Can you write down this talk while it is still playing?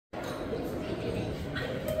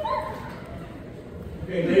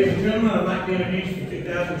Okay, ladies and gentlemen, I'd like to introduce the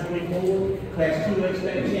 2024 Class 2A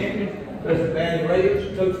state champion, President Barry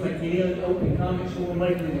Reyes. Coach, make any opening comments for them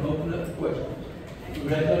later, and we'll open up for questions.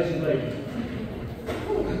 Congratulations, ladies.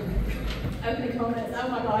 Opening comments, oh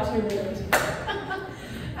my gosh, who wouldn't?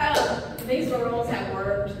 These girls have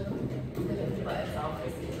worked the butts off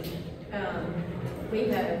this season.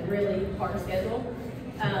 We've had a really hard schedule.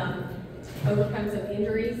 Overcome some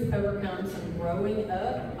injuries, overcome some growing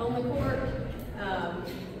up on the court,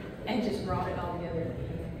 and just brought it all together.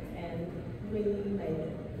 And we made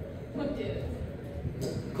it. We did it.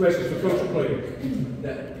 Questions for Coach or players?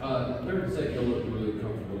 That third set, you looked really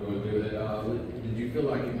comfortable going through that. Did you feel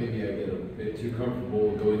like you maybe get a bit too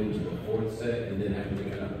comfortable going into the fourth set and then having to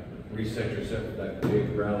kind of reset yourself with that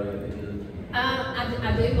big rally at the end?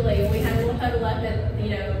 I do believe we had a little huddle up at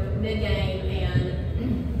mid-game,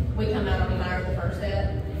 and we come out on fire the first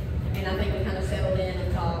set, and I think we kind of settled in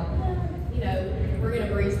and thought, we're going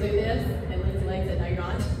to breeze through this. And Lindsay Lane said, no, you're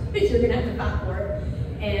not. You're going to have to fight for it.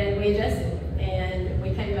 And we adjusted, and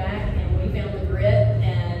we came back, and we found the grit,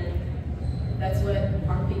 and that's what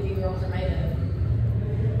our PG girls are made of.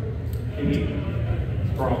 Can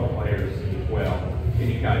you, for all the players as well, can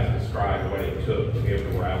you guys describe what it took to be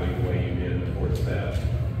able to rally the way you did in the fourth set?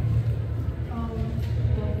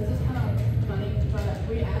 This is kind of funny, but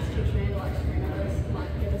we asked each man to scream at us,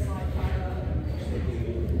 get us fired up.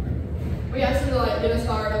 We asked them to get us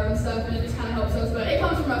fired up and stuff, and it just kind of helps us. But it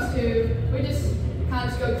comes from us too. We just kind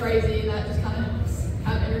of go crazy, and that just kind of helps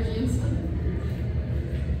have energy and stuff.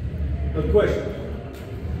 Other questions?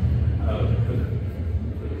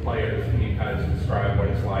 For the players, can you guys describe what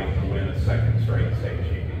it's like to win a second straight state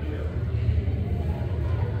championship?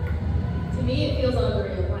 To me, it feels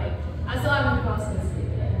unreal. I still haven't crossed this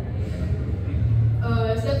yet.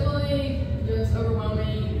 It's definitely just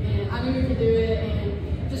overwhelming, and I knew we could do it.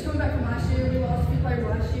 And just coming back from last year, we lost a few players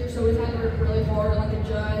last year, so we've had to work really hard,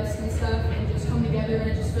 adjust and stuff, and just come together,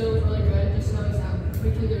 and it just feels really good. It just knows that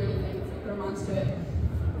we can do anything if we put our minds to it.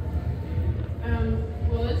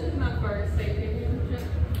 Well, this is my first state championship,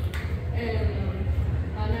 and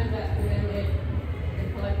I know that we made a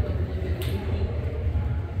collectively good team.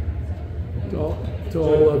 To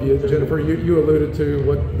all of you, Jennifer, you alluded to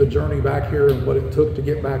what the journey back here and what it took to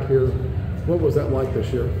get back here. What was that like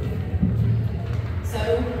this year?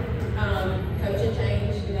 So, coaching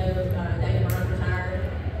changed. Dana Martin retired.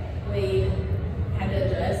 We had to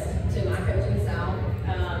adjust to my coaching style,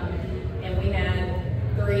 and we had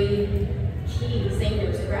 3 key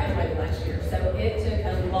seniors who graduated last year. So it took a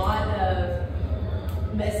lot of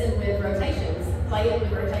messing with rotations, playing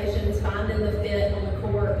with rotations, finding the fit on the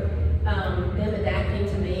court, them adapting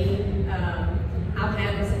to me. I've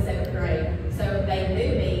had them since 7th grade, so they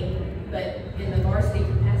knew me, but in the varsity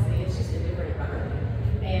capacity, it's just a different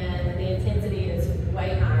environment. And the intensity is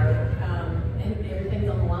way higher, and everything's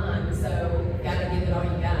on the line, so you've got to give it all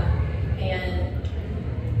you got. And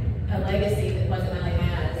a legacy that Pleasant Valley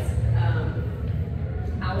has.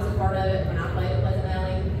 I was a part of it when I played at Pleasant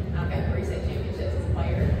Valley. I've got 3 state championships as a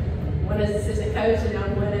player, 1 as assistant coach and now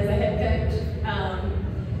 1 as a head coach.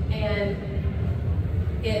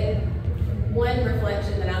 And one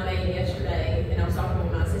reflection that I made yesterday, and I was talking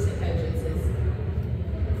with my assistant coaches, is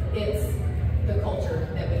it's the culture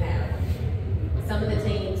that we have. Some of the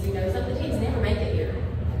teams, some of the teams never make it here,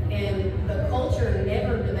 and the culture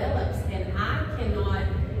never develops. And I cannot,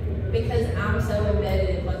 because I'm so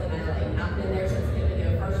embedded in Pleasant Valley. I've been there since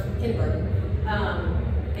first kindergarten,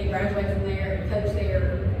 and graduated from there and coached there.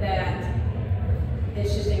 That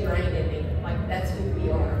it's just ingrained in me. That's who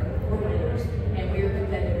we are. We're winners, and we're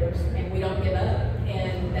competitors, and we don't give up.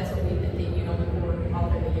 And that's what we've continued on the court all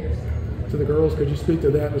through the years. To the girls, could you speak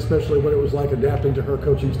to that, and especially what it was like adapting to her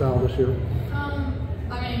coaching style this year?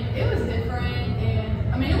 It was different,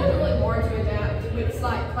 and it wasn't really hard to adapt. It's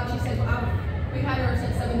like she said, we've had her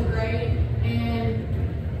since 7th grade, and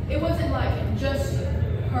it wasn't just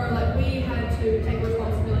her. We had to take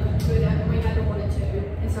responsibility to adapt, and we had to want it to,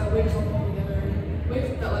 and so we just all came together, and we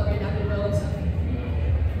felt like we adapted well and stuff.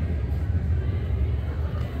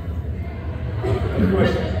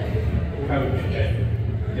 Coach,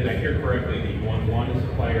 did I hear correctly that you won 1 as a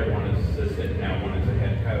player, 1 as assistant, now 1 as a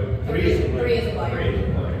head coach? 3 as a player. 3 as a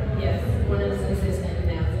player. Yes, 1 as an assistant and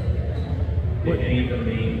now as a head coach. Did any of them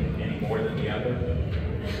mean any more than the other?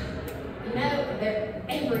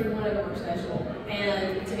 Every one of them are special.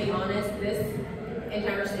 And to be honest, this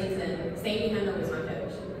entire season, Sandy Hunter was my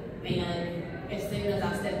coach. And as soon as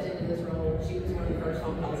I stepped into this role, she was one of the first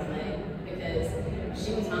phone calls I made, because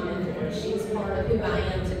she was my mentor. She's part of who I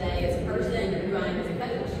am today as a person and who I am as a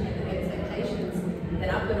coach, and the expectations that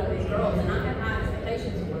I put on these girls. And I have high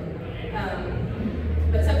expectations for them.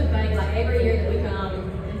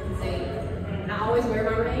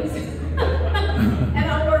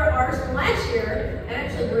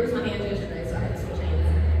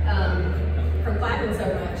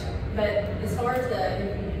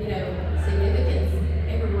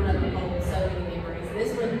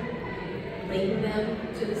 leading them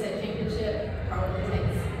to the state championship probably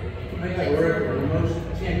takes. Make that record for the most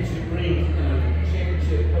championship rings in a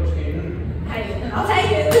championship postgame room. Hey, I'll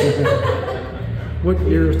take it. What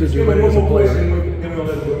years did you Give me win it as one a more player? question, then we'll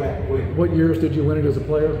let it go back. Go ahead. What years did you win it as a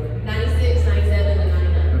player? 96, 97, and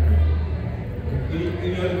 99.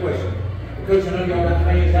 Any other questions? Coach, I know y'all got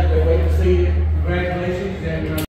fans out there waiting to see you. Congratulations, and